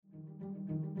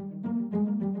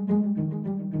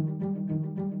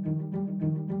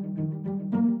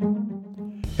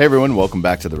Hey everyone, welcome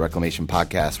back to the Reclamation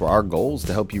Podcast, where our goal is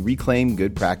to help you reclaim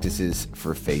good practices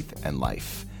for faith and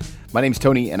life. My name's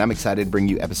Tony, and I'm excited to bring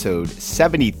you episode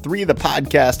 73 of the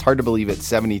podcast. Hard to believe it's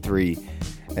 73.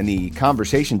 And the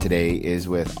conversation today is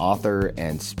with author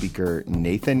and speaker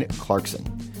Nathan Clarkson.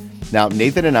 Now,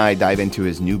 Nathan and I dive into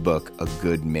his new book, A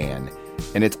Good Man,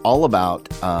 and it's all about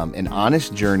an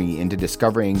honest journey into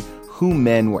discovering who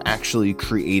men were actually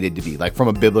created to be, like from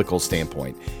a biblical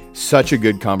standpoint. Such a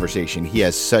good conversation. He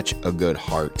has such a good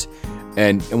heart.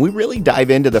 And we really dive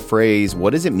into the phrase, what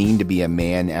does it mean to be a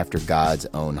man after God's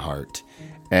own heart?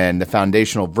 And the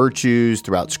foundational virtues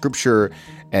throughout Scripture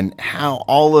and how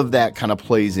all of that kind of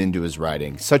plays into his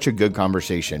writing. Such a good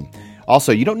conversation.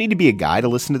 Also, you don't need to be a guy to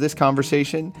listen to this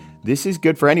conversation. This is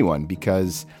good for anyone,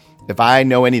 because if I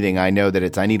know anything, I know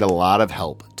that I need a lot of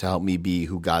help to help me be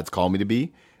who God's called me to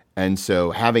be. And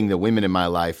so having the women in my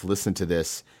life listen to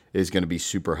this is going to be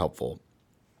super helpful.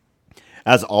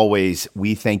 As always,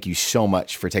 we thank you so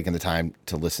much for taking the time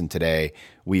to listen today.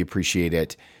 We appreciate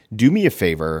it. Do me a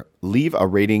favor, leave a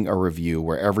rating or review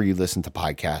wherever you listen to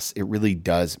podcasts. It really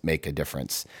does make a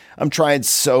difference. I'm trying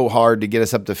so hard to get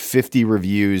us up to 50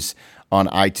 reviews on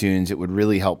iTunes. It would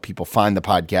really help people find the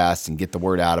podcast and get the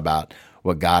word out about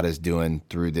what God is doing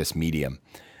through this medium.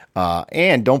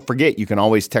 And don't forget, you can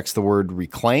always text the word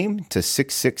reclaim to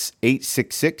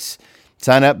 66866.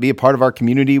 Sign up, be a part of our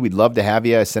community. We'd love to have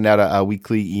you. I send out a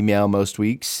weekly email most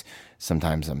weeks.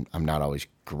 Sometimes I'm not always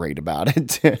great about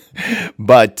it.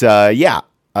 But yeah,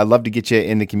 I'd love to get you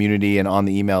in the community and on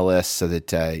the email list so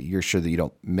that you're sure that you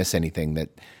don't miss anything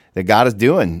that God is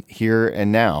doing here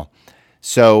and now.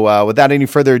 So without any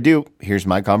further ado, here's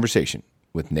my conversation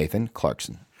with Nathan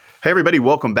Clarkson. Hey, everybody.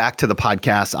 Welcome back to the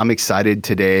podcast. I'm excited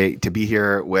today to be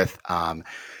here with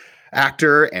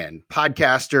actor and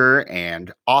podcaster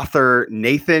and author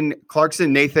Nathan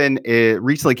Clarkson. Nathan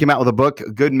recently came out with a book,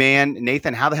 A Good Man.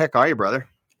 Nathan, how the heck are you, brother?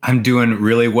 I'm doing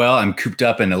really well. I'm cooped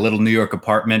up in a little New York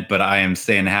apartment, but I am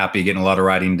staying happy, getting a lot of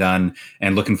writing done,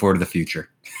 and looking forward to the future.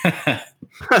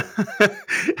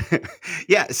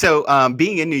 Yeah. So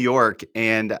being in New York,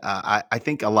 and I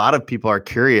think a lot of people are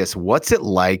curious, what's it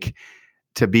like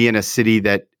to be in a city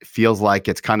that feels like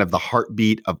it's kind of the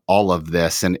heartbeat of all of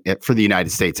this, and for the United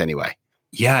States anyway?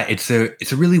 Yeah, it's a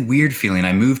really weird feeling.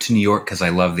 I moved to New York because I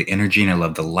love the energy and I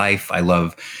love the life. I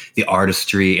love the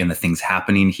artistry and the things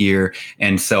happening here.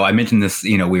 And so I mentioned this,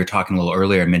 we were talking a little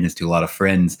earlier, I mentioned this to a lot of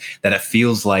friends, that it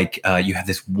feels like you have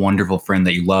this wonderful friend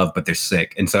that you love, but they're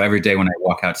sick. And so every day when I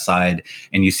walk outside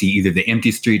and you see either the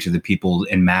empty streets or the people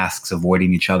in masks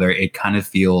avoiding each other, it kind of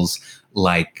feels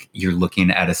like you're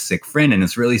looking at a sick friend, and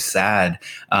it's really sad.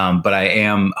 But I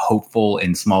am hopeful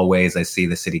in small ways. I see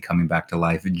the city coming back to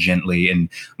life gently and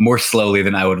more slowly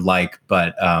than I would like.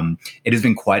 But it has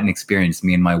been quite an experience.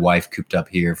 Me and my wife cooped up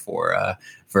here for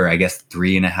I guess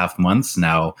 3.5 months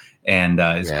now. And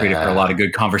it's created for a lot of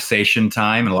good conversation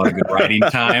time and a lot of good writing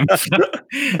time.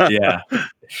 Yeah.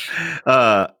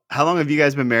 How long have you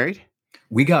guys been married?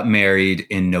 We got married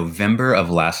in November of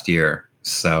last year.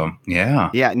 So,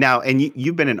 yeah. Yeah. Now, and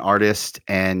you've been an artist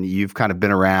and you've kind of been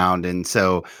around. And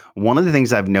so one of the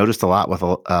things I've noticed a lot with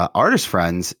artist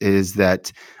friends is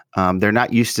that they're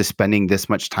not used to spending this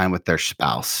much time with their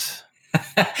spouse.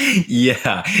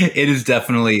 Yeah, it is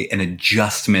definitely an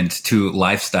adjustment to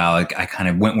lifestyle. I kind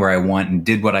of went where I want and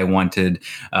did what I wanted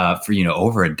for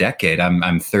over a decade.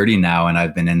 I'm 30 now, and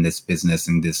I've been in this business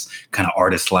and this kind of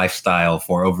artist lifestyle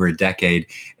for over a decade.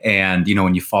 And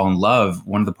when you fall in love,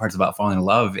 one of the parts about falling in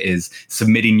love is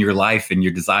submitting your life and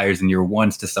your desires and your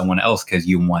wants to someone else because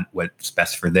you want what's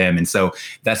best for them. And so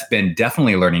that's been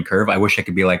definitely a learning curve. I wish I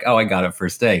could be like, oh, I got it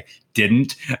first day.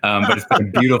 Didn't, but it's been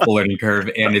a beautiful learning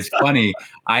curve. And it's funny,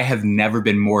 I have never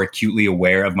been more acutely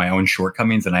aware of my own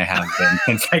shortcomings than I have been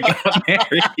since I got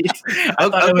married. I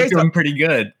thought I was doing pretty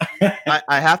good.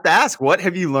 I have to ask, what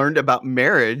have you learned about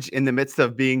marriage in the midst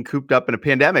of being cooped up in a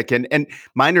pandemic? And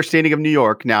my understanding of New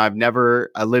York, now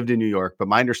I lived in New York, but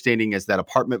my understanding is that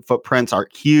apartment footprints are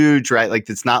huge, right? Like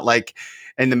it's not like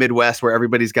in the Midwest where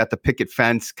everybody's got the picket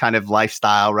fence kind of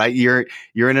lifestyle, right? You're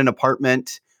in an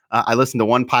apartment. I listened to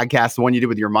one podcast, the one you did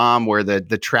with your mom, where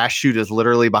the trash chute is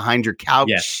literally behind your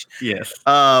couch. Yes.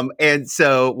 And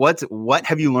so what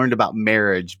have you learned about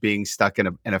marriage being stuck in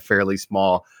a fairly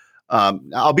small,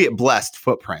 albeit blessed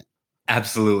footprint?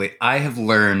 Absolutely. I have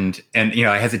learned, and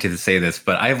I hesitate to say this,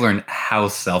 but I've learned how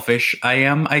selfish I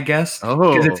am, I guess.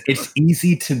 Oh, because it's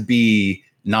easy to be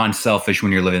non-selfish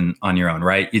when you're living on your own,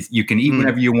 right? You can eat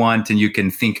whenever you want and you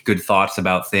can think good thoughts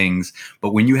about things.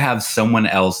 But when you have someone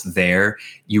else there,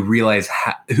 you realize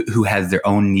who has their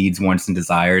own needs, wants, and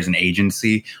desires and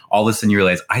agency. All of a sudden you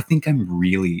realize, I think I'm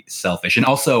really selfish. And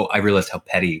also I realized how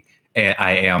petty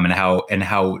I am and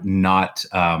how not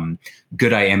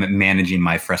good I am at managing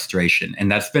my frustration.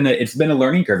 And it's been a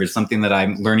learning curve. It's something that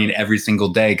I'm learning every single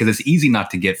day, because it's easy not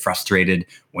to get frustrated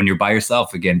when you're by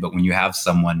yourself again. But when you have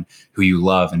someone who you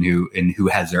love and who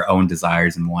has their own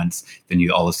desires and wants, then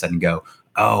you all of a sudden go,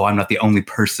 oh, I'm not the only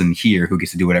person here who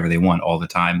gets to do whatever they want all the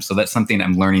time. So that's something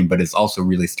I'm learning, but it's also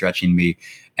really stretching me.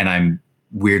 And I'm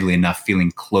weirdly enough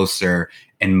feeling closer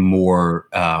and more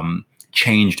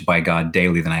changed by God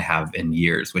daily than I have in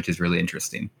years, which is really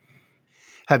interesting.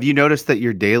 Have you noticed that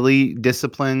your daily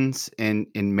disciplines in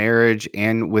marriage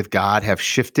and with God have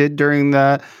shifted during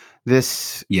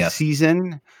this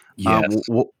season? Yes.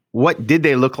 What did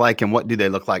they look like and what do they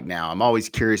look like now? I'm always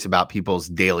curious about people's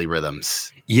daily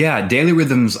rhythms. Yeah, daily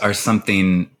rhythms are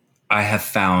something I have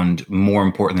found more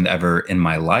important than ever in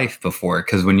my life before,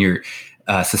 because when you're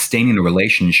sustaining a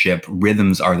relationship,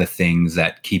 rhythms are the things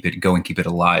that keep it going, keep it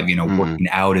alive. Working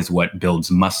out is what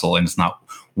builds muscle, and it's not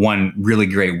one really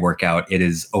great workout. It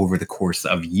is over the course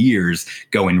of years,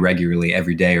 going regularly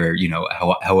every day, or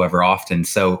however often.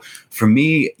 So for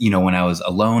me, when I was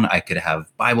alone, I could have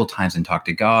Bible times and talk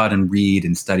to God and read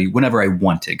and study whenever I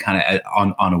wanted, kind of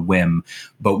on a whim.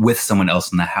 But with someone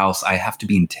else in the house, I have to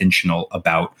be intentional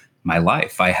about my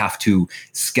life. I have to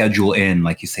schedule in,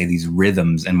 like you say, these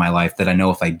rhythms in my life that I know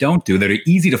if I don't do, that are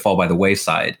easy to fall by the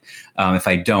wayside. If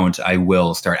I don't, I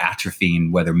will start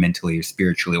atrophying, whether mentally or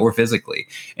spiritually or physically.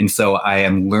 And so I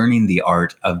am learning the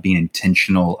art of being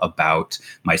intentional about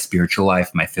my spiritual life,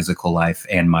 my physical life,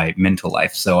 and my mental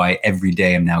life. So every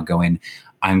day I'm now going,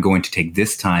 I'm going to take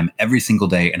this time every single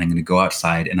day, and I'm going to go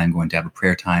outside, and I'm going to have a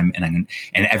prayer time, and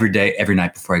every day, every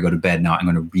night before I go to bed, now I'm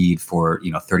going to read for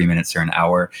 30 minutes or an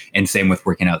hour, and same with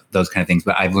working out, those kind of things.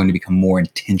 But I've learned to become more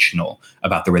intentional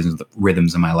about the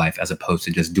rhythms in my life, as opposed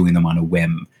to just doing them on a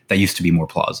whim. That used to be more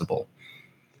plausible.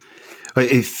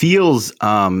 It feels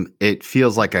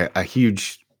like a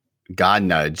huge God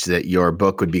nudge that your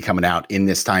book would be coming out in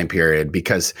this time period,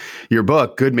 because your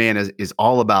book, Good Man, is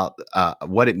all about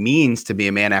what it means to be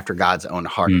a man after God's own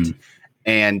heart.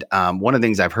 And one of the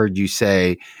things I've heard you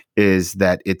say is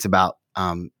that it's about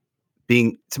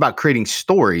creating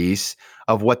stories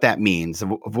of what that means,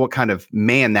 of what kind of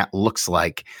man that looks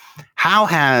like. How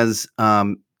has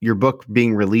your book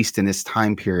being released in this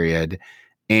time period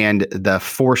and the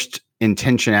forced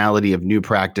intentionality of new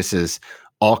practices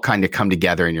all kind of come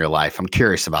together in your life? I'm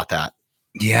curious about that.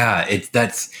 Yeah, it's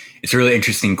a really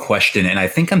interesting question. And I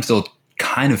think I'm still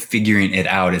kind of figuring it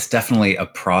out. It's definitely a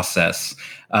process.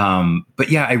 But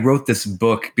yeah, I wrote this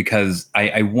book because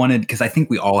because I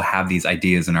think we all have these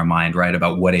ideas in our mind, right,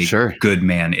 about what a good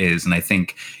man is. And I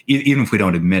think even if we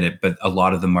don't admit it, but a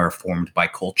lot of them are formed by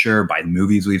culture, by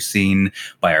movies we've seen,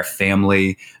 by our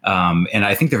family. And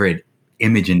I think they're very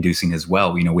image inducing as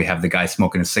well. We have the guy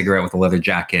smoking a cigarette with a leather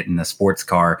jacket in a sports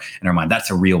car in our mind.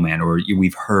 That's a real man. Or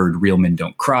we've heard real men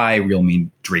don't cry, real men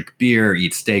drink beer,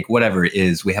 eat steak, whatever it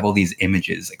is. We have all these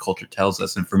images that culture tells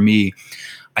us. And for me,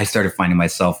 I started finding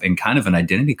myself in kind of an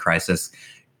identity crisis,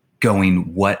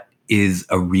 going, what is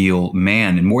a real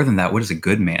man? And more than that, what is a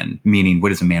good man? Meaning,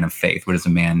 what is a man of faith? What is a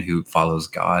man who follows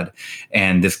God?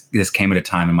 And this came at a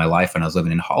time in my life when I was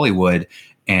living in Hollywood,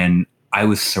 and I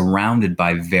was surrounded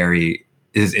by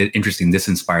is interesting. This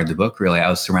inspired the book, really. I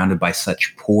was surrounded by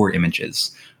such poor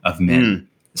images of men,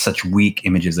 such weak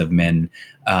images of men.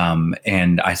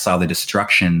 And I saw the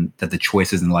destruction that the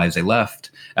choices and the lives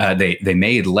they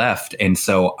made left. And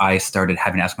so I started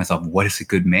having to ask myself, what is a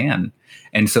good man?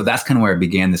 And so that's kind of where I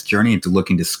began this journey into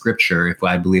looking to scripture. If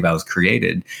I believe I was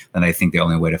created, then I think the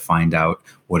only way to find out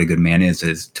what a good man is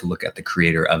to look at the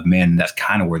creator of men. That's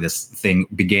kind of where this thing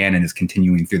began and is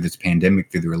continuing through this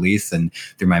pandemic, through the release and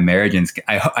through my marriage. And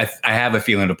I have a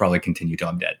feeling it'll probably continue till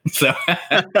I'm dead. So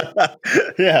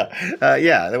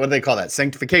yeah. What do they call that?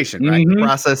 Sanctification, right?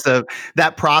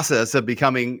 The process of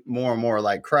becoming more and more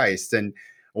like Christ. And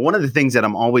one of the things that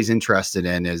I'm always interested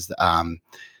in is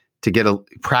to get a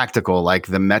practical, like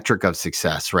the metric of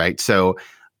success, right? So,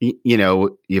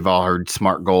 you've all heard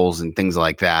SMART goals and things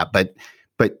like that, but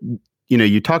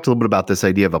you talked a little bit about this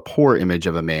idea of a poor image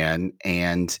of a man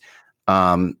and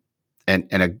a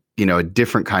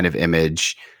different kind of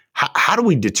image. How do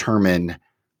we determine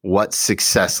what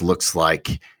success looks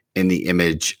like in the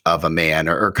image of a man,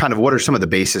 or kind of what are some of the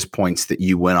basis points that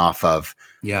you went off of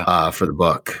for the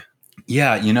book?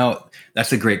 Yeah,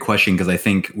 that's a great question, because I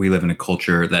think we live in a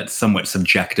culture that's somewhat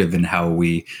subjective in how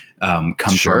we come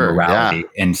to our morality.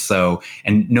 And so,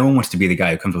 and no one wants to be the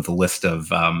guy who comes with a list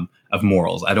of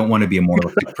morals. I don't want to be a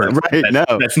moralistic person.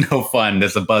 That's no fun.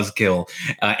 That's a buzzkill.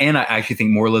 And I actually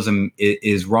think moralism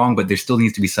is wrong, but there still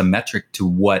needs to be some metric to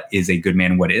what is a good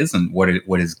man, what isn't,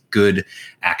 what is good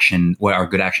action, what are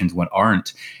good actions, what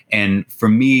aren't. And for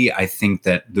me, I think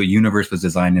that the universe was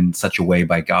designed in such a way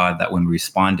by God that when we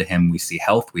respond to him, we see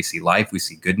health, we see life, we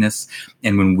see goodness.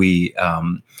 And when we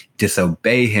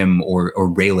disobey him or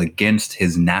rail against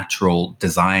his natural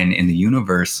design in the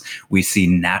universe, we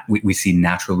see we see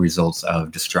natural results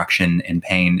of destruction and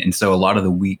pain. And so a lot of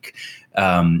the weak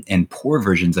and poor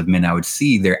versions of men I would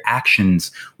see, their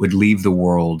actions would leave the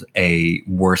world a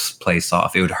worse place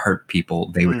off. It would hurt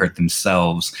people. They would hurt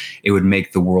themselves. It would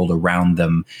make the world around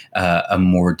them a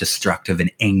more destructive and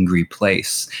angry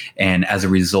place. And as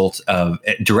a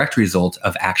direct result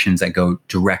of actions that go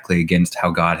directly against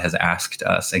how God has asked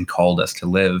us and called us to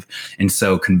live. And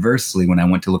so conversely, when I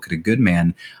went to look at a good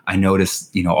man, I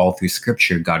noticed, all through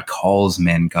scripture, God calls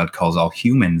men, God calls all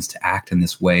humans to act in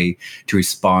this way, to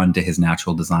respond to his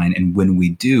natural design. And when we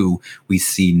do, we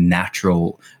see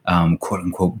natural, quote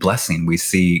unquote, blessing. We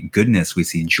see goodness, we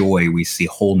see joy, we see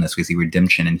wholeness, we see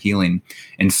redemption and healing.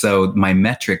 And so my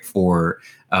metric for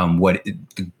what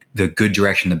the good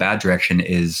direction, the bad direction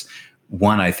is,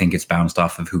 one, I think it's bounced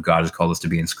off of who God has called us to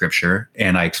be in scripture.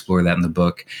 And I explore that in the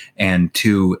book. And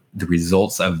two, the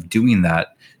results of doing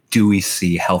that. Do we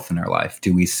see health in our life?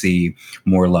 Do we see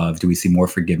more love? Do we see more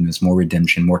forgiveness, more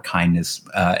redemption, more kindness,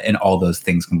 and all those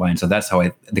things combined? So that's how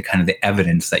the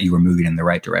evidence that you were moving in the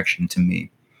right direction to me.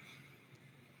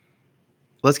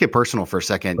 Let's get personal for a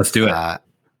second. Let's do it.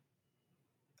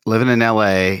 Living in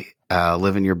LA,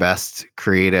 living your best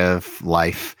creative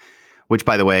life, which,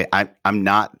 by the way,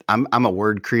 I'm a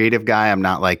word creative guy. I'm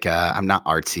not I'm not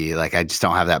artsy. Like, I just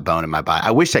don't have that bone in my body.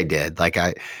 I wish I did. Like,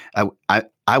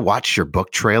 I watched your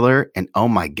book trailer and oh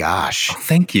my gosh. Oh,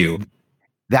 thank you.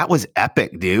 That was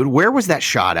epic, dude. Where was that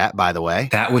shot at, by the way?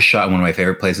 That was shot in one of my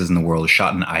favorite places in the world. It was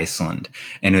shot in Iceland.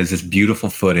 And it was this beautiful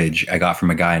footage I got from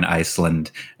a guy in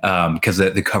Iceland, because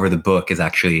the cover of the book is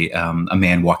actually a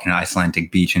man walking an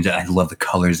Icelandic beach. And I love the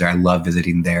colors there. I love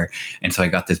visiting there. And so I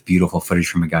got this beautiful footage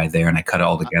from a guy there, and I cut it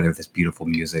all together with this beautiful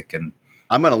music. And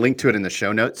I'm going to link to it in the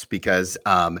show notes because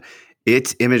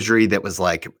it's imagery that was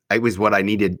like, it was what I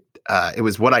needed. It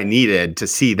was what I needed to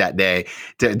see that day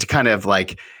to kind of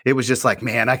like, it was just like,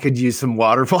 man, I could use some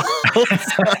waterfalls.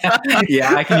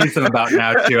 Yeah, I can use them about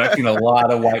now too. I've seen a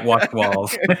lot of whitewashed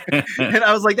walls. And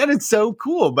I was like, that is so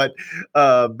cool. But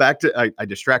back to, I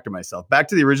distracted myself. Back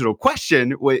to the original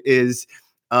question is,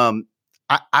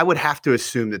 I would have to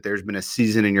assume that there's been a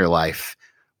season in your life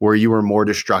where you were more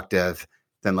destructive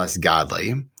than less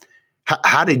godly.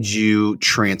 How did you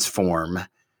transform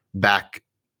back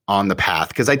on the path?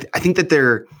 Because I think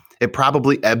that it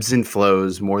probably ebbs and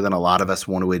flows more than a lot of us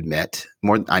want to admit,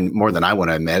 more than I want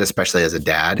to admit, especially as a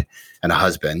dad and a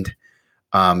husband.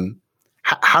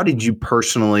 How did you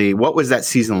personally, what was that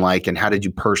season like, and how did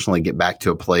you personally get back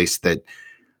to a place that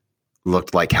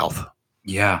looked like health?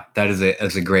 Yeah, that is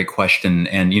a great question.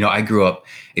 And, I grew up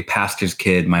a pastor's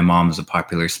kid. My mom was a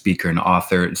popular speaker and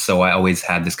author. So I always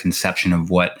had this conception of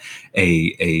what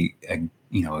a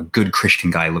good Christian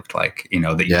guy looked like,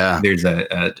 there's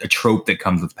a trope that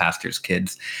comes with pastors'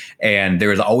 kids. And there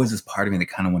was always this part of me that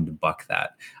kind of wanted to buck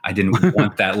that. I didn't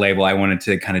want that label. I wanted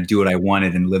to kind of do what I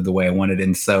wanted and live the way I wanted.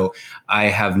 And so I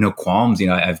have no qualms.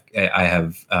 I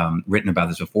have written about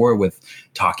this before with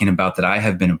talking about that I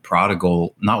have been a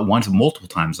prodigal, not once, multiple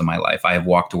times in my life. I have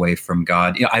walked away from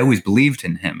God. I always believed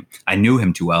in him. I knew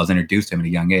him too well. I was introduced to him at a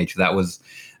young age. That was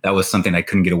something I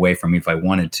couldn't get away from if I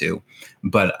wanted to.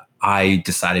 But I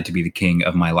decided to be the king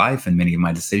of my life and many of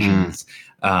my decisions.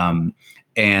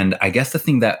 And I guess the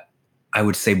thing that I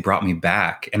would say brought me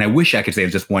back, and I wish I could say it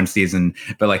was just one season,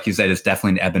 but like you said, it's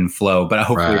definitely an ebb and flow, but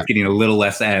hopefully It's getting a little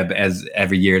less ebb as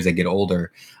every year as I get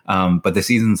older. But the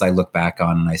seasons I look back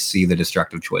on and I see the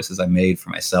destructive choices I made for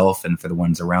myself and for the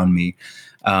ones around me,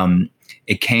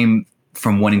 it came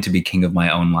from wanting to be king of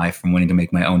my own life, from wanting to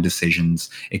make my own decisions.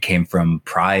 It came from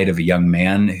pride of a young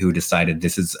man who decided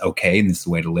this is okay and this is the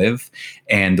way to live.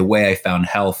 And the way I found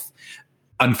health,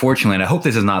 unfortunately, and I hope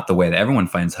this is not the way that everyone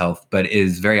finds health, but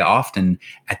is very often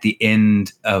at the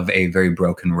end of a very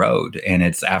broken road. And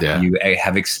it's after you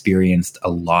have experienced a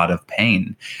lot of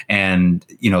pain. And,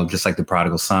 just like the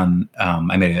prodigal son,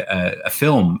 I made a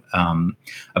film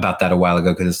about that a while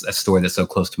ago because it's a story that's so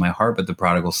close to my heart. But the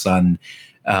prodigal son,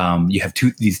 you have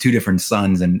these two different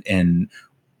sons, and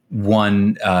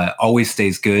one always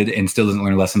stays good and still doesn't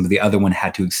learn a lesson, but the other one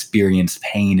had to experience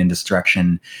pain and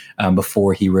destruction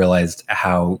before he realized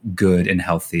how good and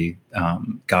healthy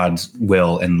God's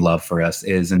will and love for us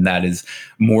is. And that is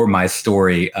more my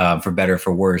story, for better or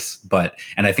for worse.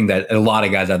 And I think that a lot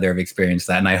of guys out there have experienced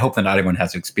that. And I hope that not everyone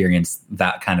has to experience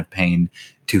that kind of pain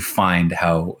to find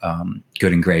how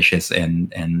good and gracious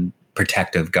and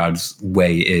protective God's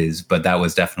way is. But that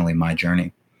was definitely my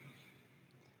journey.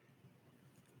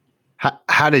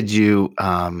 How did you,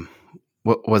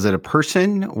 was it a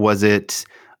person? Was it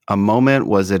a moment?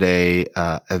 Was it a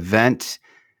event?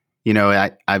 You know,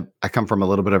 I come from a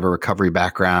little bit of a recovery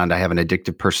background. I have an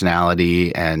addictive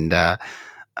personality, and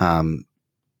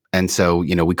so,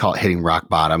 you know, we call it hitting rock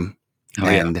bottom. Oh,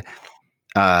 and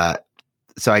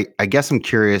so I guess I'm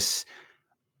curious,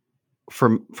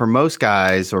 for most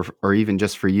guys, or even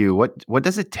just for you, what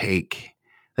does it take?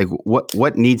 Like,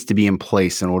 what needs to be in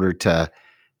place in order to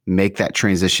make that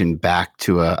transition back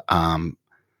to a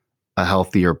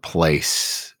healthier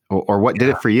place, or what did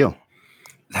it for you?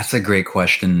 That's a great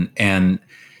question. And,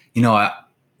 you know,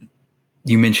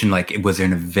 you mentioned, like, was there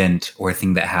an event or a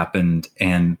thing that happened?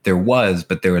 And there was,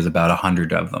 but there was about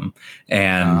 100 of them.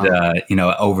 And, you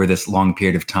know, over this long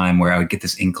period of time where I would get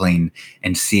this inkling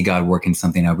and see God work in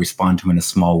something, I would respond to him in a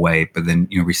small way, but then,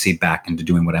 you know, recede back into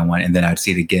doing what I want. And then I'd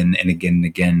see it again and again and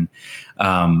again.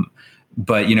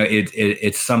 But, you know,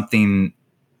 it's something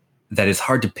that is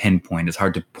hard to pinpoint. It's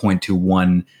hard to point to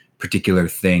one particular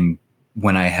thing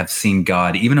when I have seen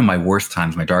God, even in my worst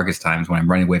times, my darkest times, when I'm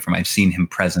running away from, I've seen him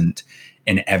present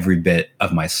in every bit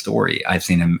of my story. I've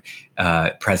seen him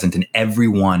present in every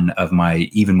one of my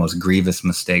even most grievous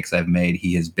mistakes I've made.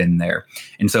 He has been there.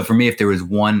 And so for me, if there was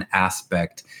one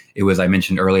aspect, it was, I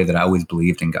mentioned earlier that I always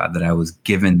believed in God, that I was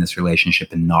given this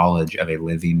relationship and knowledge of a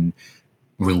living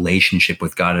relationship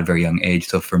with God at a very young age.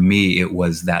 So for me, it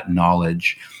was that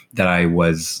knowledge that I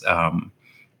was,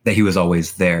 that he was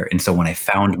always there. And so when I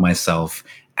found myself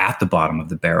at the bottom of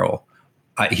the barrel,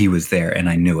 he was there and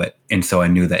I knew it. And so I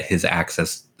knew that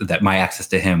that my access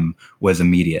to him was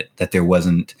immediate, that there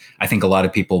wasn't, I think a lot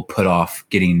of people put off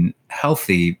getting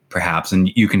healthy, perhaps,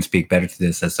 and you can speak better to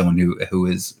this as someone who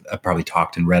is probably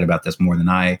talked and read about this more than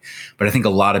I, but I think a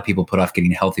lot of people put off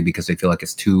getting healthy because they feel like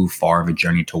it's too far of a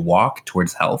journey to walk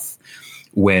towards health.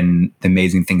 When the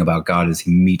amazing thing about God is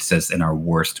he meets us in our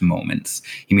worst moments.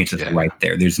 He meets us right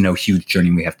there. There's no huge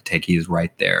journey we have to take. He is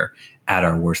right there at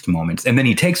our worst moments. And then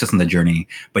he takes us on the journey,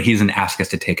 but he doesn't ask us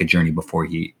to take a journey before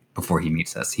he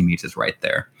meets us. He meets us right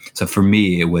there. So for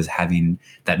me, it was having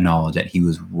that knowledge that he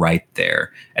was right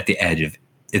there at the edge of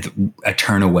it, a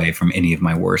turn away from any of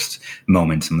my worst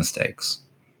moments and mistakes.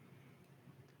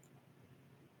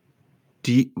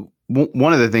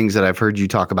 One of the things that I've heard you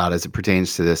talk about as it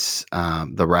pertains to this,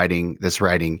 this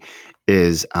writing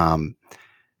is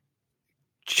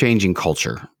changing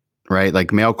culture, right?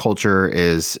 Like male culture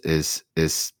is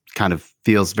kind of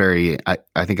feels very,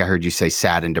 I think I heard you say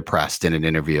sad and depressed in an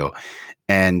interview.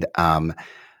 And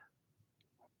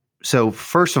so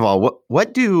first of all,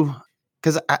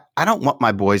 because I don't want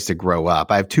my boys to grow up.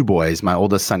 I have two boys. My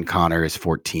oldest son, Connor, is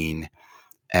 14.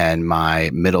 And my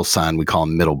middle son, we call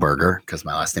him Middleburger because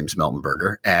my last name's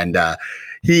Miltenberger, and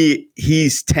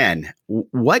he's 10.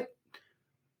 What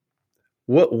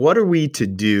are we to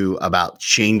do about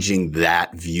changing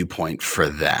that viewpoint for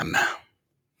them?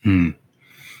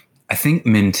 I think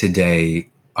men today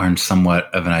are in somewhat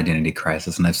of an identity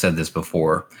crisis, and I've said this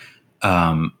before.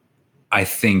 I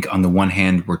think on the one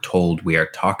hand, we're told we are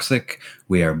toxic,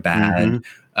 we are bad.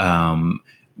 Mm-hmm.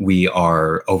 We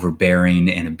are overbearing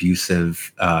and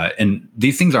abusive. And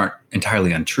these things aren't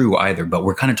entirely untrue either, but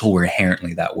we're kind of told we're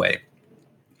inherently that way.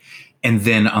 And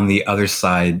then on the other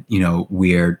side, you know,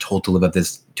 we're told to live up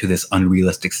to this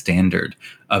unrealistic standard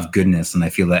of goodness. And I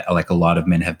feel that like a lot of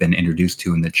men have been introduced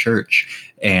to in the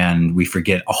church, and we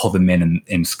forget all the men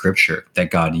in scripture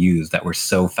that God used that were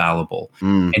so fallible.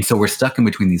 And so we're stuck in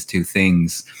between these two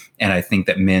things. And I think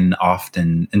that men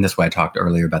often, and that's why I talked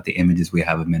earlier about the images we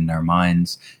have of men in our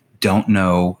minds, don't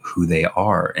know who they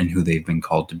are and who they've been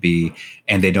called to be.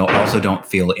 And they don't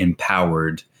feel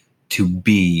empowered to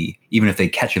be, even if they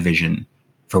catch a vision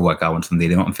for what God wants them, they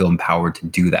don't feel empowered to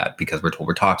do that because we're told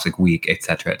we're toxic, weak, et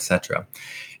cetera, et cetera.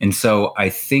 And so I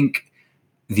think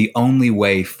the only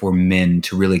way for men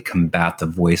to really combat the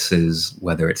voices,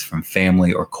 whether it's from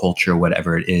family or culture,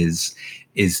 whatever it is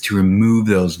to remove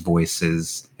those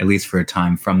voices, at least for a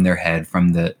time, from their head, from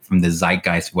the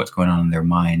zeitgeist of what's going on in their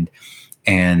mind,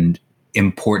 and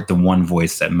import the one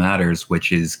voice that matters,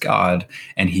 which is God.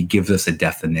 And he gives us a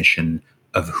definition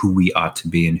of who we ought to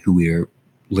be and who we're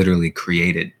literally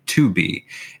created to be.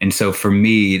 And so for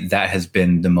me, that has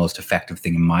been the most effective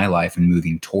thing in my life, and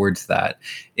moving towards that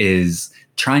is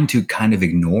trying to kind of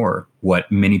ignore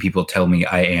what many people tell me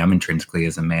I am intrinsically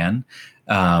as a man,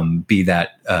 be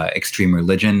that extreme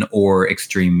religion or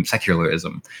extreme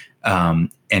secularism,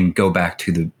 and go back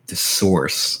to the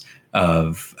source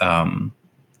of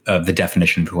the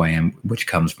definition of who I am, which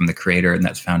comes from the Creator, and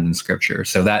that's found in Scripture.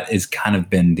 So that has kind of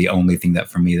been the only thing that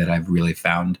for me that I've really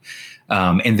found.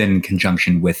 And then in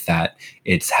conjunction with that,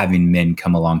 it's having men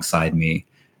come alongside me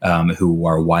who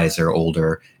are wiser,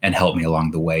 older, and help me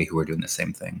along the way, who are doing the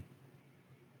same thing.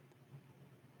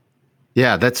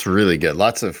 Yeah, that's really good.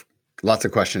 Lots of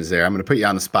questions there. I'm going to put you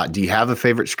on the spot. Do you have a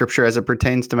favorite scripture as it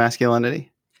pertains to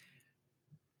masculinity?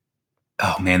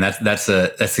 Oh man, that's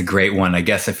a great one. I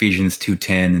guess Ephesians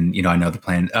 2:10, and I know the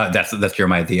plan. That's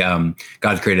Jeremiah. The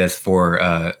God's created us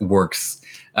for works.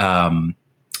 I'm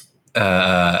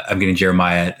getting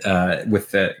Jeremiah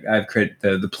with I've created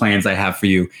the plans I have for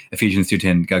you. Ephesians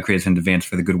 2:10. God created us in advance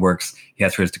for the good works He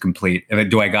has for us to complete.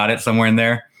 Do I got it somewhere in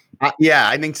there? Yeah,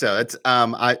 I think so. It's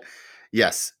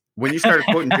yes. When you started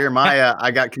quoting Jeremiah,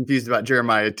 I got confused about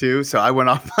Jeremiah too. So I went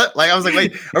off I was like,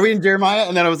 wait, are we in Jeremiah?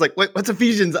 And then I was like, wait, what's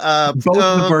Ephesians? Both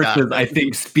the verses I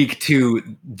think speak to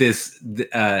this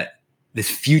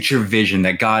future vision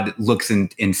that God looks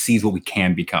and sees what we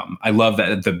can become. I love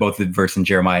that both the verse in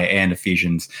Jeremiah and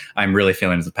Ephesians. I'm really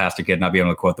feeling as a pastor kid not being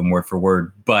able to quote them word for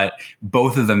word, but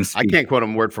both of them speak. I can't quote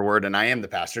them word for word, and I am the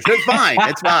pastor, so it's fine.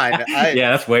 It's fine.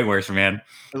 Yeah, that's way worse, man.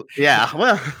 Yeah,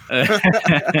 well,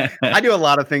 I do a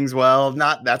lot of things well.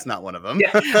 That's not one of them.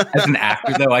 Yeah. As an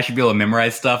actor, though, I should be able to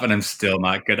memorize stuff, and I'm still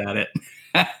not good at it.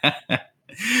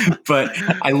 But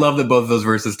I love that both of those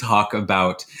verses talk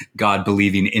about God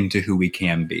believing into who we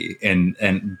can be.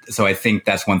 And so I think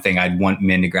that's one thing I'd want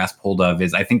men to grasp hold of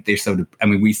is I think they're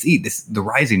we see the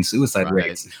rising suicide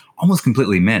rates, almost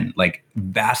completely men, like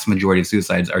vast majority of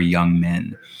suicides are young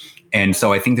men. And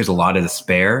so I think there's a lot of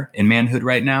despair in manhood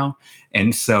right now.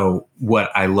 And so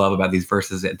what I love about these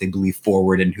verses is that they believe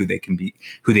forward in who they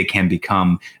can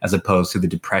become, as opposed to the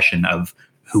depression of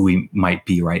who we might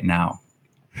be right now.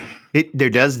 There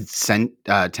does tend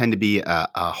to be a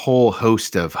whole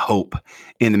host of hope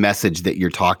in the message that you're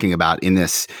talking about in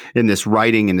this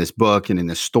writing, in this book, and in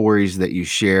the stories that you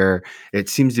share. It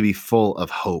seems to be full of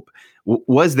hope.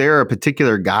 Was there a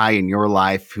particular guy in your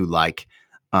life who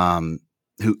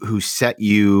who set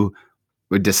you,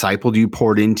 discipled you,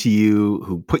 poured into you,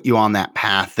 who put you on that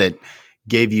path that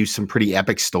gave you some pretty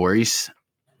epic stories?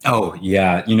 Oh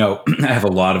yeah. I have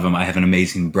a lot of them. I have an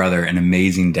amazing brother, an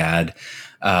amazing dad.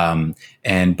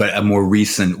 But a more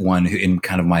recent one who in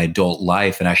kind of my adult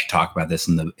life, and I should talk about this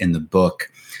in the book,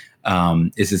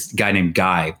 is this guy named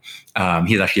Guy.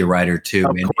 He's actually a writer too.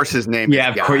 Of course his name is Guy.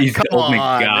 Of course, he's the ultimate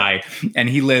Guy. And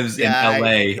he lives in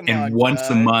LA. And once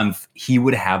a month, he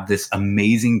would have this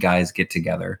amazing guys get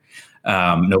together.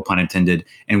 No pun intended.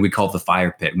 And we call it the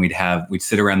fire pit. And we'd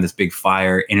sit around this big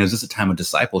fire. And it was just a time of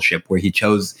discipleship where he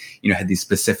chose, had these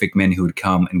specific men who would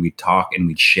come and we'd talk and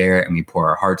we'd share and we'd pour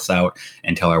our hearts out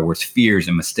and tell our worst fears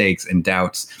and mistakes and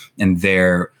doubts. And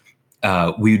there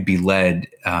we would be led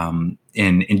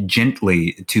in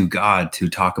gently to God to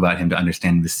talk about him, to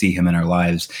understand, to see him in our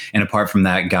lives. And apart from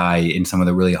that, Guy, in some of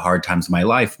the really hard times of my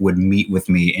life, would meet with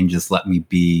me and just let me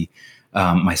be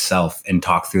myself and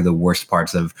talk through the worst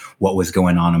parts of what was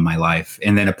going on in my life.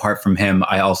 And then apart from him,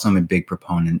 I also am a big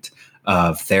proponent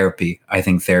of therapy. I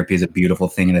think therapy is a beautiful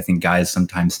thing. And I think guys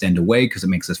sometimes stand away because it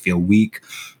makes us feel weak.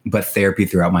 But therapy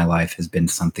throughout my life has been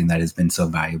something that has been so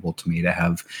valuable to me to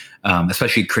have,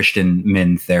 especially Christian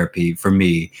men therapy for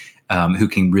me, who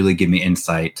can really give me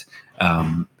insight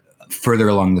further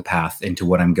along the path into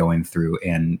what I'm going through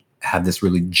and have this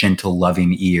really gentle,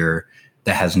 loving ear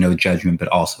that has no judgment, but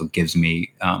also gives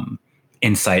me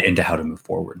insight into how to move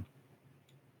forward.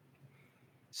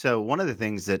 So one of the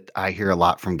things that I hear a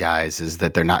lot from guys is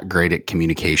that they're not great at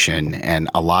communication. And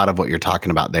a lot of what you're talking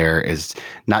about there is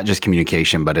not just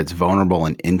communication, but it's vulnerable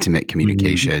and intimate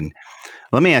communication.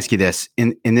 Mm-hmm. Let me ask you this.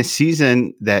 In this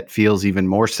season that feels even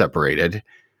more separated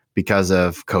because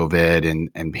of COVID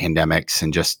and pandemics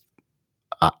and just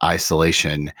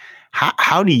isolation,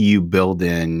 how do you build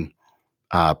in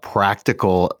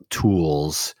practical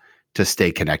tools to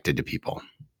stay connected to people?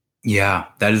 Yeah,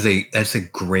 that's a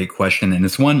great question. And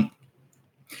it's one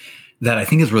that I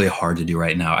think is really hard to do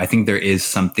right now. I think there is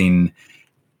something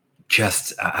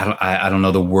just, I don't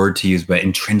know the word to use, but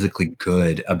intrinsically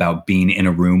good about being in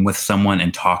a room with someone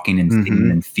and talking and seeing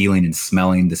and feeling and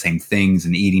smelling the same things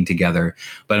and eating together.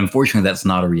 But unfortunately, that's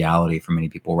not a reality for many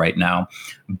people right now.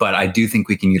 But I do think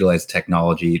we can utilize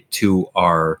technology to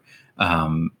our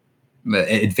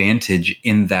advantage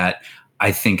in that.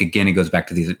 I think, again, it goes back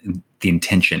to the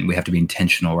intention. We have to be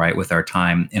intentional, right, with our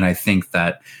time. And I think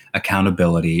that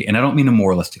accountability, and I don't mean a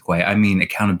moralistic way, I mean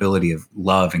accountability of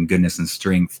love and goodness and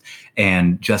strength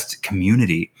and just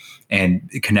community and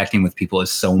connecting with people is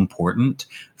so important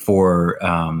for,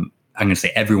 I'm going to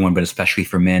say everyone, but especially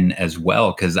for men as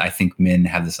well, because I think men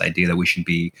have this idea that we should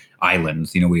be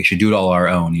islands. We should do it all our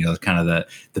own. It's kind of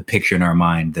the picture in our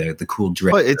mind, the cool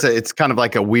drip. Well, it's kind of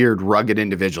like a weird, rugged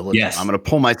individualism. Yes. I'm going to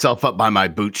pull myself up by my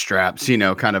bootstraps,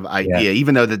 kind of idea,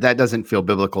 even though that doesn't feel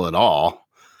biblical at all.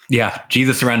 Yeah,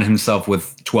 Jesus surrounded himself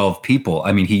with 12 people.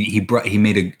 I mean,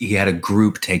 he had a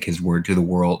group take his word to the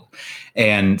world.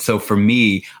 And so for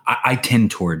me, I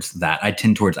tend towards that. I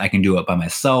tend towards I can do it by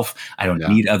myself. I don't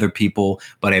need other people.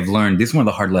 But I've learned, this is one of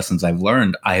the hard lessons I've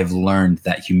learned. I have learned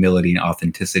that humility and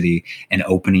authenticity and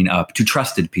opening up to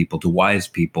trusted people, to wise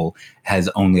people, has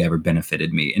only ever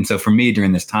benefited me. And so for me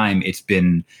during this time, it's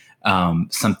been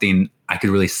something I could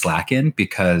really slack in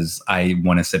because I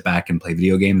want to sit back and play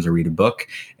video games or read a book,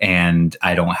 and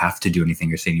I don't have to do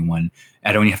anything or see anyone.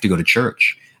 I don't even have to go to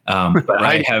church. But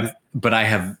right.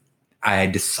 I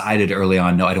decided early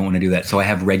on, no, I don't want to do that. So I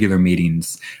have regular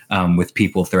meetings with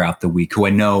people throughout the week who I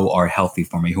know are healthy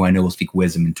for me, who I know will speak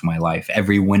wisdom into my life.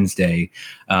 Every Wednesday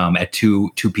at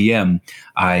 2 p.m.,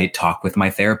 I talk with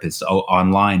my therapist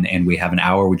online, and we have an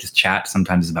hour. We just chat.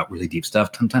 Sometimes it's about really deep stuff,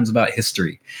 sometimes about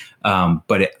history.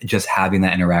 But just having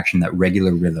that interaction, that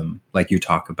regular rhythm, like you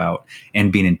talk about,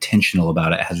 and being intentional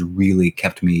about it has really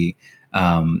kept me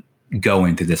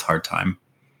going through this hard time.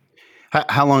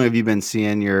 How long have you been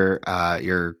seeing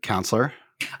your counselor?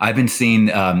 I've been seeing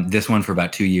this one for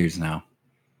about 2 years now.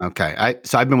 Okay.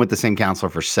 So I've been with the same counselor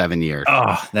for 7 years.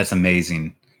 Oh, that's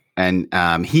amazing. And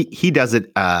he does it.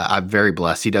 I'm very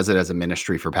blessed. He does it as a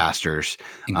ministry for pastors.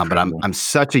 But I'm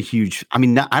such a huge,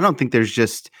 I don't think there's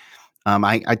just,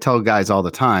 I tell guys all the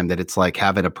time that it's like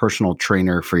having a personal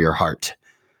trainer for your heart.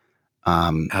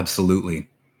 Absolutely.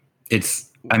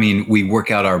 We work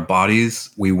out our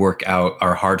bodies, we work out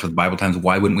our hearts with Bible times.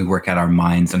 Why wouldn't we work out our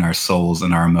minds and our souls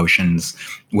and our emotions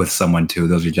with someone too?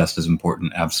 Those are just as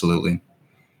important. Absolutely.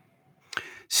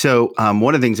 So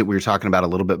one of the things that we were talking about a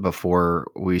little bit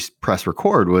before we press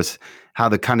record was how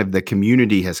the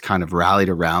community has kind of rallied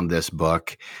around this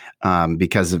book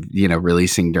because of,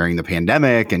 releasing during the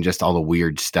pandemic and just all the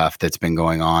weird stuff that's been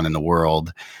going on in the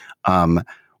world.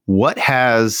 What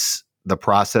has the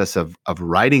process of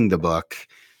writing the book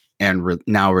and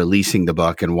now releasing the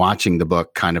book and watching the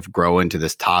book kind of grow into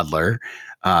this toddler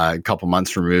a couple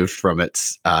months removed from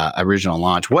its original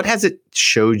launch, what has it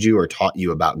showed you or taught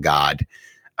you about God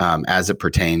as it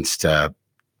pertains to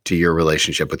your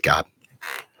relationship with God?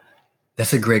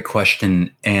 That's a great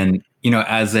question. And,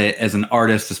 as an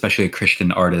artist, especially a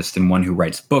Christian artist and one who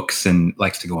writes books and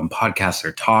likes to go on podcasts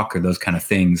or talk or those kind of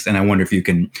things. And I wonder if you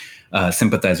can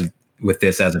sympathize with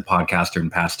this as a podcaster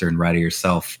and pastor and writer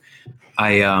yourself.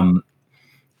 I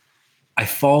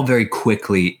fall very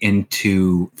quickly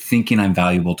into thinking I'm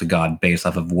valuable to God based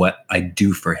off of what I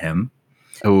do for him.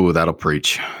 Oh, that'll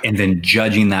preach. And then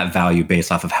judging that value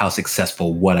based off of how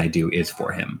successful what I do is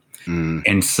for him. Mm.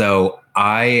 And so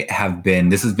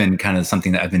this has been kind of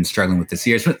something that I've been struggling with this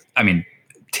year.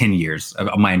 10 years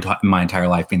of my entire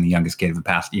life being the youngest kid of a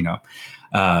pastor,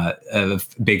 a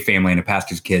big family and a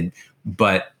pastor's kid.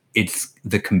 But it's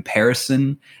the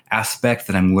comparison aspect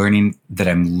that I'm learning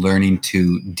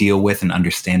to deal with and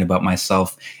understand about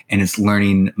myself. And it's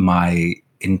learning my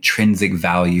intrinsic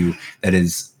value that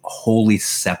is wholly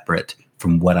separate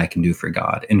from what I can do for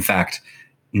God. In fact,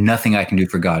 nothing I can do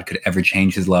for God could ever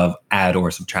change his love, add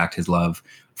or subtract his love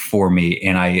for me.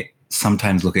 And I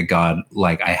sometimes look at God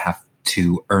like I have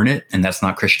to earn it, and that's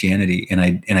not Christianity. And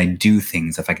I do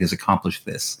things if I could just accomplish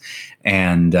this.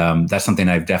 And that's something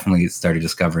I've definitely started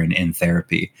discovering in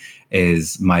therapy.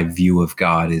 Is my view of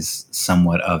God is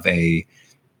somewhat of a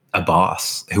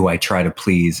boss who I try to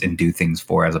please and do things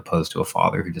for, as opposed to a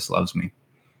father who just loves me.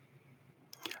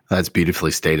 That's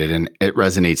beautifully stated, and it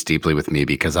resonates deeply with me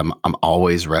because I'm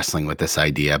always wrestling with this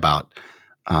idea about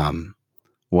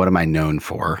what am I known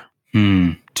for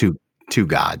to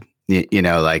God.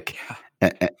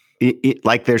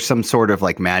 Like there's some sort of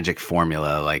like magic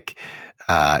formula,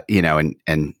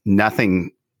 and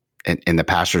nothing in the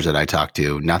pastors that I talk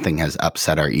to, nothing has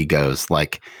upset our egos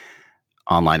like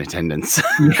online attendance.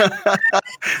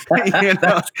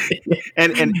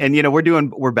 And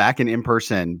we're back in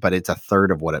person, but it's a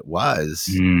third of what it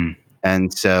was.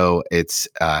 And so it's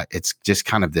just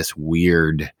kind of this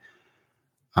weird,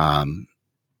 the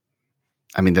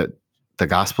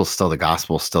gospel's still the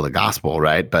gospel,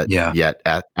 right? But yet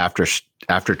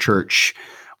after church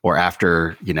or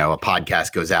after, a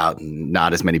podcast goes out and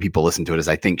not as many people listen to it as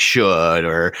I think should,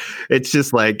 or it's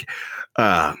just like,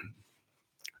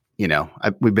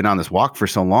 we've been on this walk for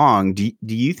so long. Do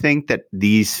you think that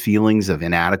these feelings of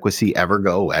inadequacy ever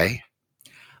go away?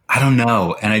 I don't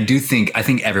know. And I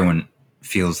think everyone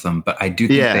feels them, but I do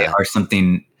think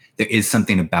there is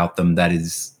something about them that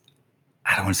is,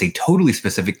 I don't want to say totally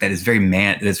specific, that's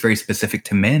very specific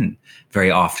to men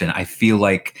very often. I feel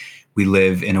like we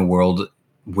live in a world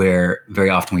where very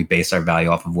often we base our value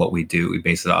off of what we do. We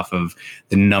base it off of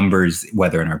the numbers,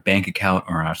 whether in our bank account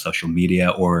or on our social media,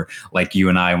 or like you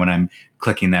and I, when I'm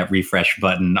clicking that refresh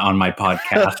button on my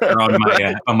podcast or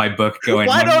on my book going,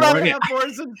 why don't I have more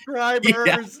subscribers?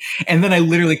 Yeah. And then I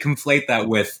literally conflate that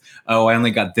with, I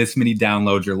only got this many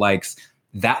downloads or likes.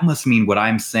 That must mean what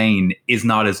I'm saying is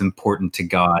not as important to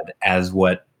God as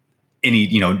what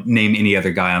name any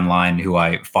other guy online who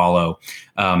I follow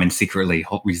and secretly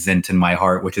resent in my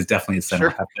heart, which is definitely a sin.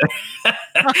 Sure. I'll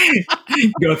have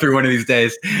to go through one of these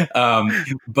days.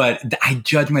 But I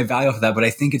judge my value off of that. But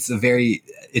I think it's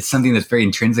something that's very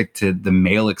intrinsic to the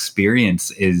male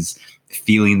experience, is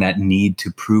feeling that need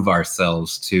to prove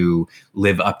ourselves, to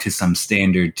live up to some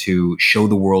standard, to show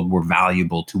the world we're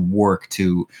valuable, to work,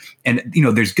 and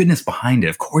there's goodness behind it.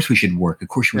 Of course we should work. Of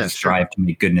course we should strive to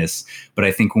make goodness. But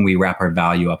I think when we wrap our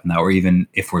value up in that, or even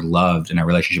if we're loved in our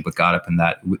relationship with God up in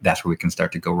that, that's where we can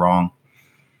start to go wrong.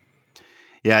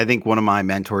 Yeah, I think one of my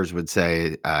mentors would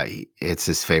say it's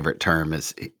his favorite term.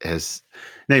 His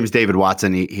name is David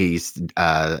Watson. He's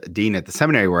dean at the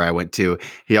seminary where I went to.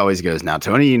 He always goes, "Now,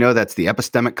 Tony, that's the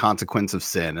epistemic consequence of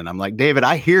sin." And I'm like, David,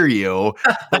 I hear you,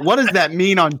 but what does that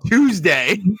mean on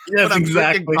Tuesday? Yes, when I'm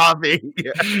exactly. Coffee?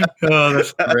 Oh,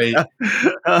 that's great.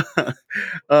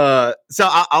 So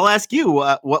I'll ask you,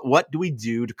 what do we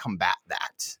do to combat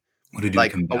that? What do you do?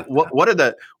 Like, what are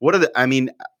the, I mean,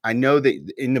 I know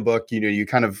that in the book, you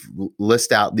kind of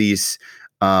list out these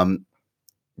 12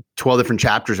 different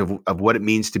chapters of what it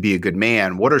means to be a good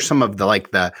man. What are some of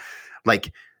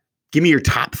give me your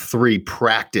top 3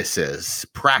 practices,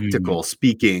 practical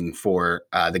speaking, for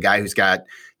the guy who's got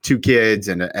 2 kids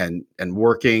and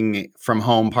working from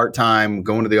home part-time,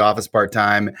 going to the office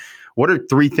part-time. What are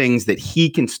 3 things that he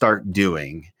can start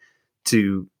doing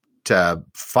to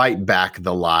fight back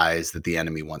the lies that the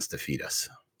enemy wants to feed us?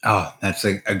 Oh, that's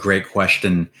a great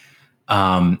question.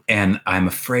 And I'm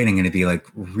afraid I'm going to be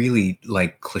really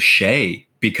cliche,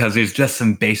 because there's just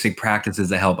some basic practices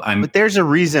that help. But there's a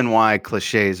reason why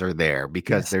cliches are there,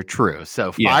 because they're true.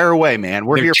 So fire away, man.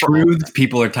 We're here for truths.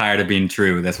 People are tired of being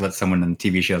true. That's what someone on the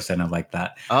TV show said. I like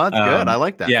that. Oh, that's good. I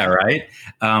like that. Yeah, right.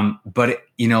 But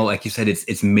like you said,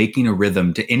 it's making a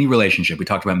rhythm to any relationship. We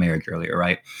talked about marriage earlier,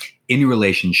 right? Any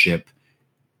relationship,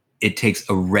 it takes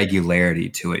a regularity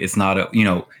to it. It's not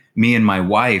me and my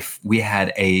wife, we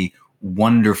had a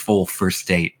wonderful first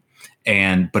date.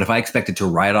 But if I expected to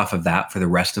ride off of that for the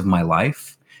rest of my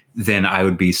life, then I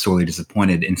would be sorely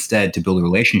disappointed. Instead, to build a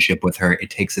relationship with her, it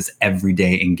takes us every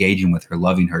day engaging with her,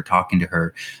 loving her, talking to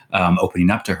her, opening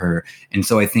up to her. And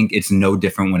so I think it's no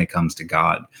different when it comes to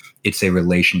God. It's a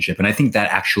relationship. And I think that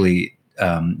actually,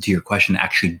 to your question,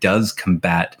 actually does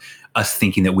combat us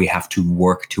thinking that we have to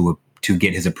work to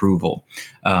get his approval,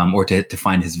 or to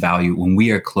find his value. When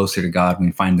we are closer to God, when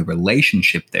we find the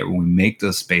relationship there, when we make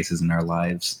those spaces in our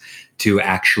lives to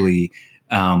actually,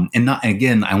 I want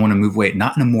to move away,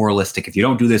 not in a moralistic, if you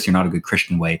don't do this, you're not a good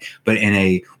Christian way, but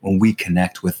when we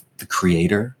connect with the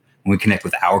Creator, when we connect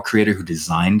with our Creator who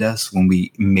designed us, when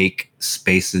we make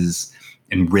spaces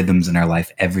and rhythms in our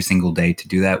life every single day to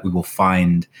do that, we will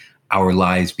find our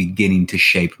lives beginning to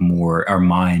shape more, our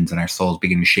minds and our souls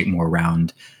beginning to shape more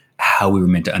around how we were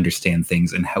meant to understand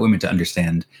things and how we were meant to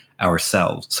understand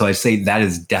ourselves. So I say that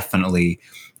is definitely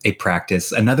a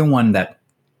practice. Another one that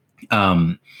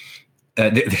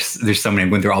there's so many. I'm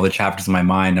going through all the chapters in my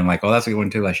mind. I'm like, oh, that's a good one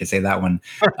too. I should say that one.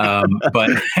 But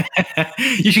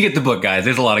you should get the book, guys.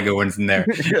 There's a lot of good ones in there.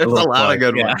 There's a lot of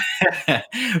good ones.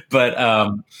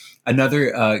 But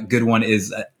another good one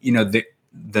is,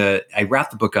 I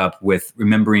wrapped the book up with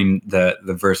remembering the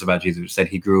verse about Jesus, which said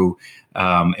he grew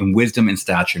in wisdom and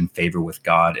stature and favor with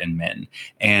God and men.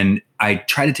 And I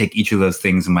try to take each of those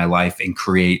things in my life and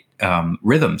create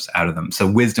rhythms out of them. So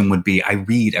wisdom would be, I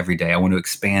read every day. I want to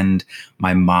expand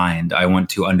my mind. I want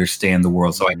to understand the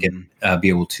world so I can be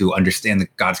able to understand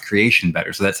God's creation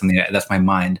better. So that's something that's my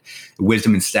mind.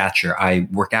 Wisdom and stature. I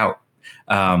work out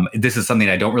This is something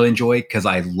I don't really enjoy because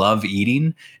I love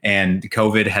eating, and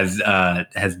COVID has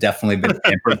definitely been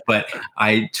hampered. But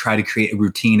I try to create a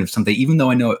routine of something, even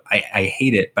though I know I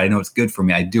hate it, but I know it's good for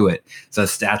me. I do it. So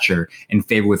stature and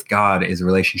favor with God is a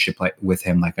relationship with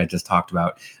Him, like I just talked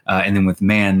about, and then with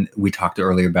man, we talked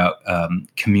earlier about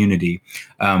community.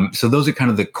 So those are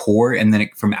kind of the core, and then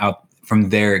from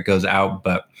there it goes out.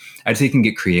 But I'd say you can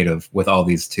get creative with all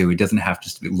these too. It doesn't have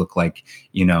to look like,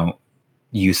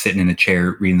 you sitting in a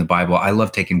chair reading the Bible. I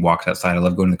love taking walks outside. I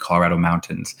love going to the Colorado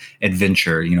mountains,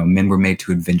 adventure. Men were made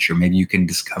to adventure. Maybe you can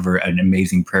discover an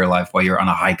amazing prayer life while you're on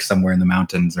a hike somewhere in the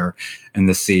mountains or in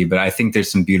the sea. But I think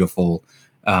there's some beautiful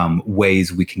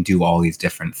ways we can do all these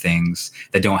different things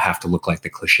that don't have to look like the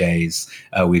cliches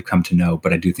we've come to know.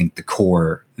 But I do think the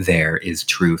core there is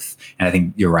truth. And I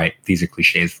think you're right. These are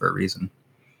cliches for a reason.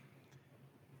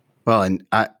 Well, and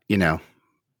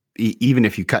even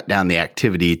if you cut down the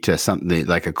activity to something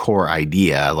like a core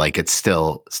idea, like it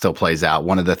still plays out.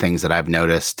 One of the things that I've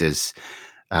noticed is,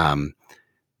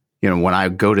 when I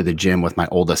go to the gym with my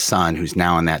oldest son, who's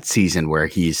now in that season where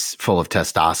he's full of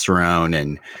testosterone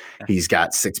and he's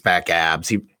got 6-pack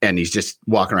abs, and he's just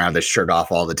walking around with his shirt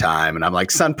off all the time. And I'm like,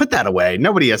 son, put that away.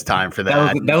 Nobody has time for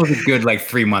that. That was a good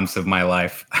 3 months of my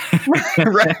life.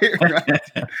 right.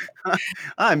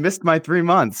 I missed my 3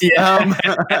 months. Yeah.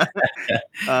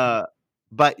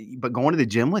 But going to the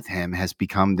gym with him has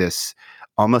become this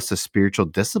almost a spiritual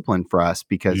discipline for us,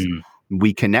 because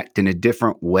we connect in a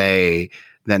different way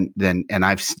than and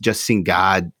I've just seen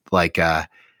God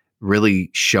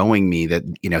really showing me that,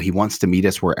 He wants to meet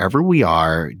us wherever we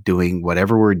are, doing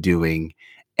whatever we're doing.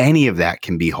 Any of that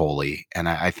can be holy. And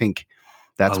I think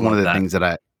that's one of the things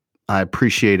that I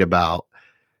appreciate about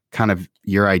kind of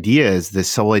your idea, is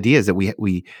this whole idea is that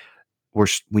we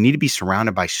need to be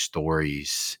surrounded by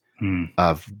stories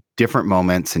of different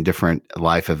moments and different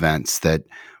life events that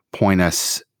point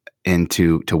us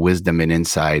into wisdom and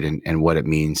insight and what it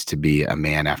means to be a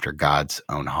man after God's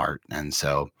own heart. And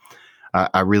so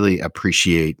I really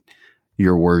appreciate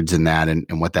your words in that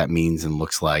and what that means and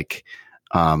looks like.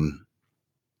 How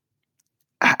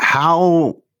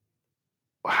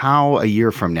a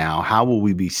year from now, how will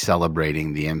we be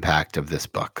celebrating the impact of this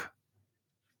book?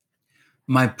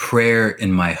 My prayer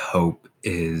and my hope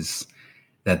is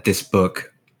that this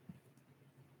book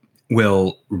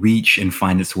will reach and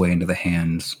find its way into the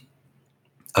hands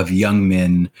of young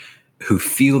men who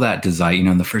feel that desire.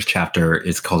 In the first chapter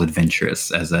is called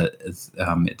Adventurous, it's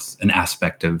an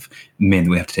aspect of men that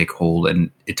we have to take hold.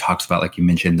 And it talks about, like you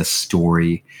mentioned, the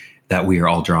story that we are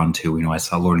all drawn to. I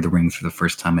saw Lord of the Rings for the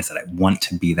first time. I said, I want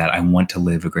to be that. I want to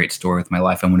live a great story with my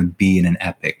life. I want to be in an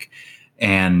epic.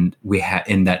 And we had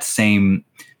in that same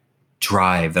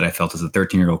drive that I felt as a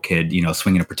 13-year-old kid,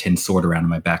 swinging a pretend sword around in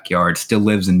my backyard, still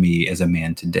lives in me as a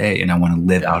man today. And I want to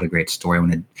live out a great story. I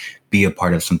want to be a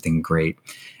part of something great.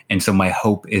 And so my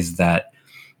hope is that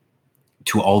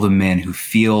to all the men who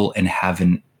feel and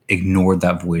haven't ignored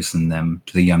that voice in them,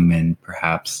 to the young men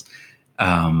perhaps,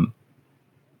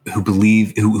 who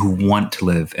believe, who want to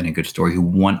live in a good story, who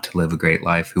want to live a great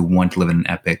life, who want to live in an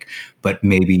epic, but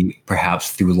maybe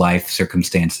perhaps through life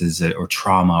circumstances or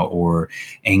trauma or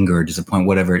anger, disappointment,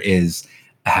 whatever it is,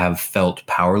 have felt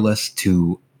powerless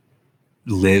to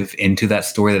live into that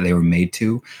story that they were made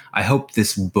to. I hope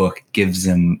this book gives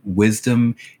them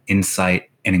wisdom,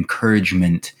 insight, and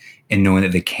encouragement in knowing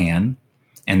that they can,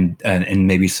 and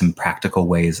maybe some practical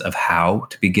ways of how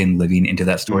to begin living into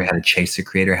that story, how to chase the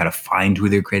creator, how to find who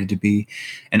they're created to be.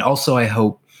 And also I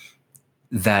hope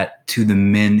that to the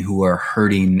men who are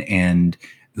hurting and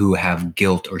who have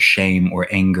guilt or shame or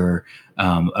anger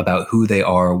about who they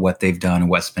are, what they've done, or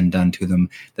what's been done to them,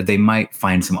 that they might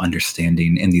find some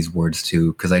understanding in these words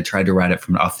too. Because I tried to write it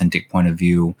from an authentic point of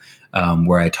view,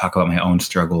 where I talk about my own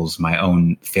struggles, my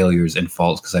own failures and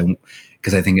faults,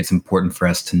 because I think it's important for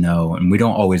us to know, and we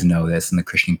don't always know this in the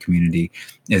Christian community,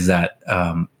 is that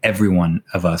every one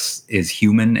of us is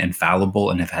human and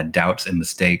fallible and have had doubts and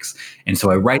mistakes. And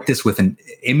so I write this with an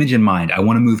image in mind. I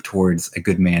want to move towards a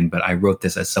good man, but I wrote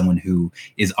this as someone who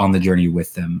is on the journey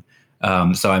with them.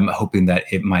 So I'm hoping that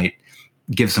it might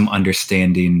give some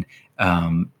understanding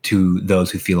to those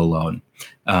who feel alone,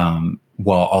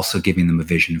 while also giving them a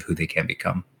vision of who they can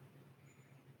become.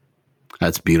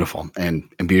 That's beautiful and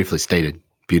beautifully stated.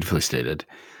 Beautifully stated.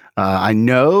 I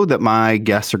know that my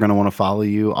guests are going to want to follow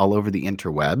you all over the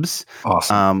interwebs.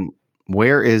 Awesome.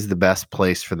 Where is the best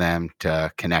place for them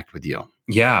to connect with you?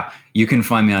 Yeah, you can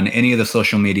find me on any of the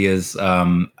social medias.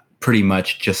 Pretty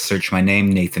much just search my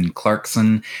name, Nathan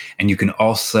Clarkson. And you can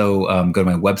also go to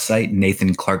my website,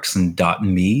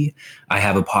 nathanclarkson.me. I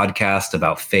have a podcast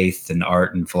about faith and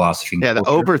art and philosophy. And the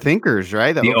culture. Overthinkers,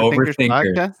 right? The Overthinkers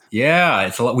podcast. Yeah,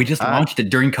 it's a lot. We just launched it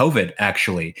during COVID,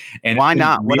 actually. And why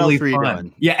not? What really else were you fun.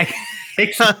 doing? Yeah,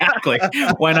 exactly.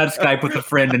 Why not Skype with a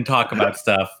friend and talk about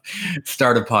stuff?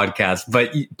 Start a podcast.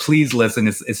 But please listen.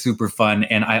 It's super fun.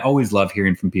 And I always love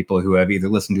hearing from people who have either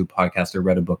listened to a podcast or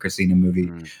read a book or seen a movie.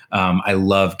 I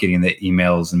love getting the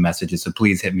emails and messages. So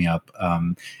please hit me up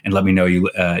and let me know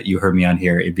you heard me on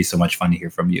here. It'd be so much fun to hear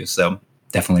from you. So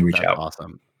definitely reach out.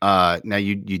 Awesome. Now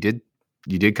you did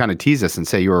kind of tease us and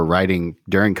say you were writing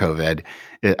during COVID.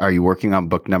 Are you working on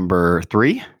book number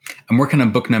 3? I'm working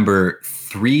on book number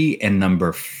 3 and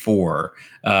number 4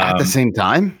 at the same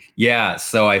time. Yeah.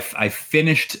 So I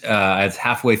finished. I was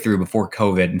halfway through before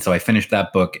COVID, and so I finished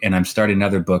that book, and I'm starting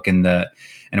another book and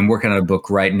I'm working on a book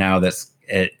right now that's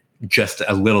just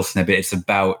a little snippet. It's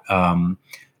about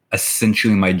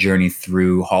essentially my journey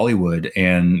through Hollywood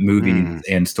and movies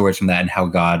and stories from that and how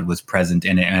God was present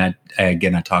in it. And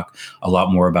I talk a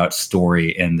lot more about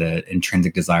story and the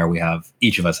intrinsic desire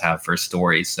each of us have for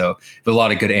stories. So a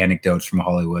lot of good anecdotes from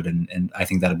Hollywood. And I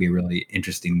think that'll be a really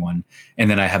interesting one. And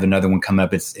then I have another one coming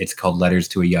up. It's called Letters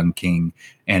to a Young King.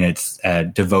 And it's a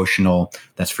devotional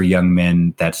that's for young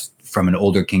men. That's from an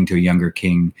older king to a younger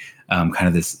king. Kind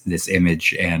of this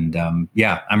image. And I'm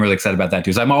really excited about that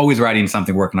too. So I'm always writing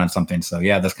something, working on something. So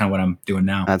yeah, that's kind of what I'm doing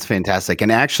now. That's fantastic.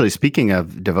 And actually, speaking of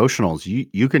devotionals,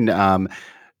 you can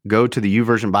go to the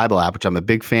YouVersion Bible app, which I'm a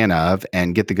big fan of,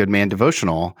 and get the Good Man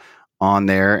devotional on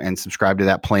there and subscribe to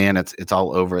that plan. It's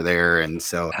all over there. And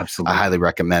so absolutely, I highly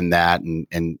recommend that.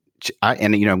 And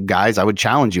guys, I would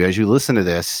challenge you as you listen to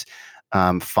this,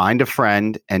 find a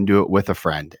friend and do it with a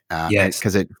friend. Yes.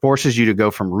 Because it forces you to go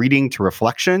from reading to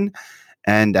reflection,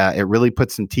 and it really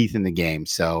puts some teeth in the game.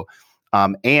 So,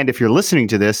 and if you're listening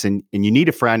to this and you need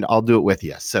a friend, I'll do it with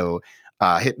you. So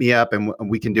hit me up and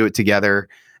we can do it together.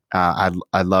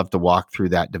 I'd love to walk through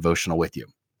that devotional with you.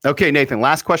 Okay, Nathan,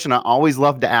 last question I always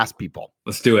love to ask people.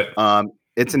 Let's do it.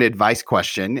 It's an advice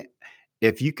question.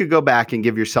 If you could go back and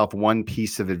give yourself one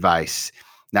piece of advice.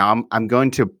 Now I'm going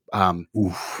to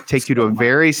take you to a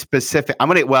very specific. I'm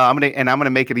gonna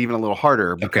make it even a little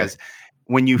harder because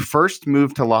when you first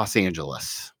moved to Los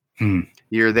Angeles,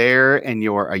 you're there and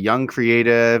you're a young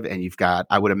creative and you've got,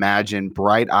 I would imagine,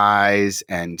 bright eyes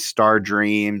and star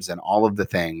dreams and all of the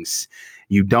things.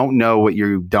 You don't know what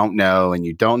you don't know, and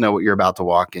you don't know what you're about to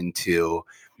walk into.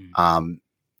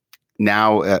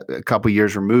 Now, a couple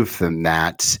years removed from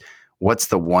that, what's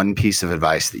the one piece of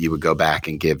advice that you would go back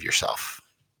and give yourself?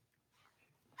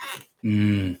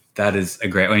 That is a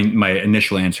great. I mean, my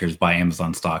initial answer is buy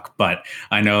Amazon stock, but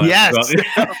I know yes,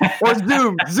 or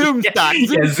Zoom stock,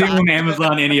 Zoom,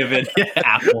 Amazon, any of it,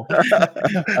 Apple.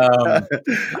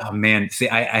 Oh man, see,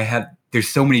 I have. There's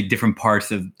so many different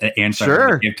parts of the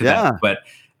answer I give to that, but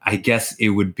I guess it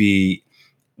would be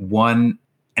one.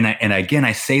 And again,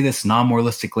 I say this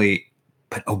non-moralistically,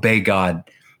 but obey God.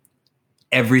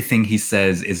 Everything He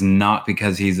says is not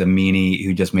because He's a meanie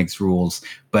who just makes rules,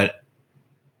 but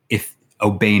if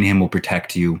obeying Him will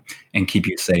protect you and keep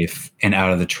you safe and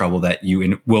out of the trouble that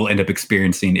you will end up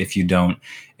experiencing if you don't.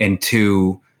 And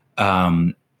 2,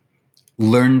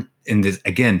 learn in this,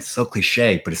 again, so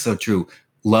cliche, but it's so true.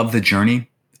 Love the journey.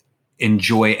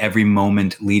 Enjoy every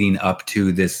moment leading up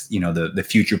to this, the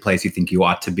future place you think you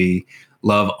ought to be.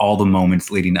 Love all the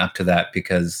moments leading up to that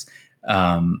because,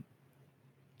 even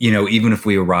if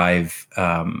we arrive,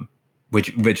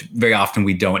 which very often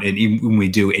we don't. And even when we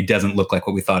do, it doesn't look like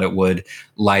what we thought it would.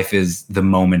 Life is the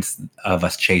moments of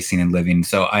us chasing and living.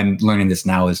 So I'm learning this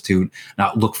now is to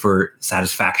not look for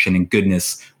satisfaction and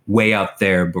goodness way out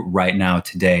there, but right now,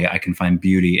 today, I can find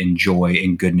beauty and joy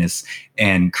and goodness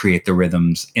and create the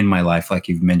rhythms in my life, like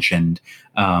you've mentioned,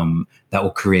 that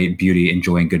will create beauty and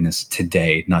joy and goodness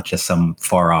today, not just some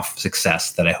far off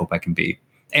success that I hope I can be.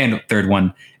 And third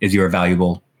one is you are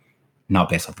valuable, not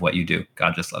based off what you do.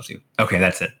 God just loves you. Okay,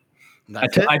 that's it.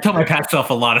 I tell my past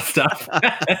self a lot of stuff.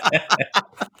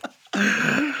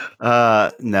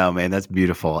 No, man, that's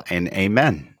beautiful. And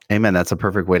amen. Amen. That's a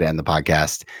perfect way to end the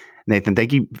podcast. Nathan,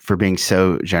 thank you for being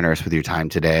so generous with your time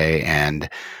today and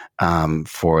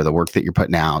for the work that you're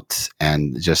putting out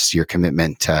and just your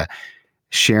commitment to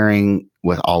sharing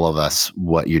with all of us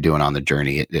what you're doing on the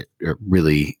journey. It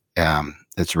really,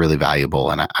 it's really valuable.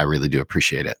 And I really do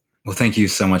appreciate it. Well, thank you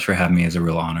so much for having me. It's a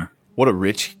real honor. What a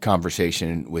rich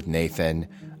conversation with Nathan.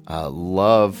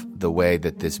 Love the way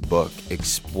that this book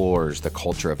explores the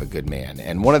culture of a good man.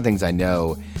 And one of the things I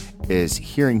know is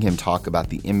hearing him talk about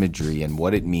the imagery and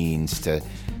what it means to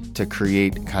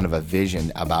create kind of a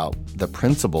vision about the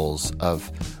principles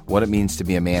of what it means to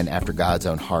be a man after God's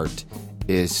own heart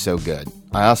is so good.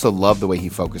 I also love the way he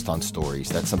focused on stories.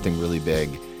 That's something really big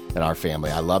in our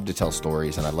family. I love to tell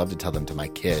stories, and I love to tell them to my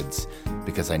kids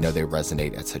because I know they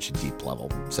resonate at such a deep level.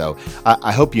 So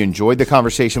I hope you enjoyed the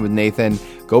conversation with Nathan.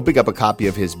 Go pick up a copy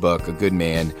of his book, A Good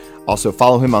Man. Also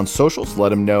follow him on socials.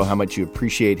 Let him know how much you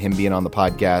appreciate him being on the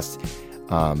podcast.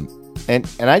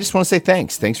 And I just want to say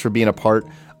thanks. Thanks for being a part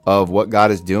of what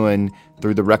God is doing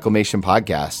through the Reclamation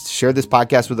Podcast. Share this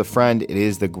podcast with a friend. It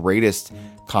is the greatest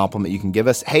compliment you can give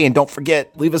us. Hey, and don't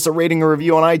forget, leave us a rating or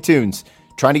review on iTunes.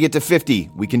 Trying to get to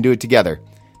 50. We can do it together.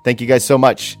 Thank you guys so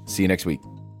much. See you next week.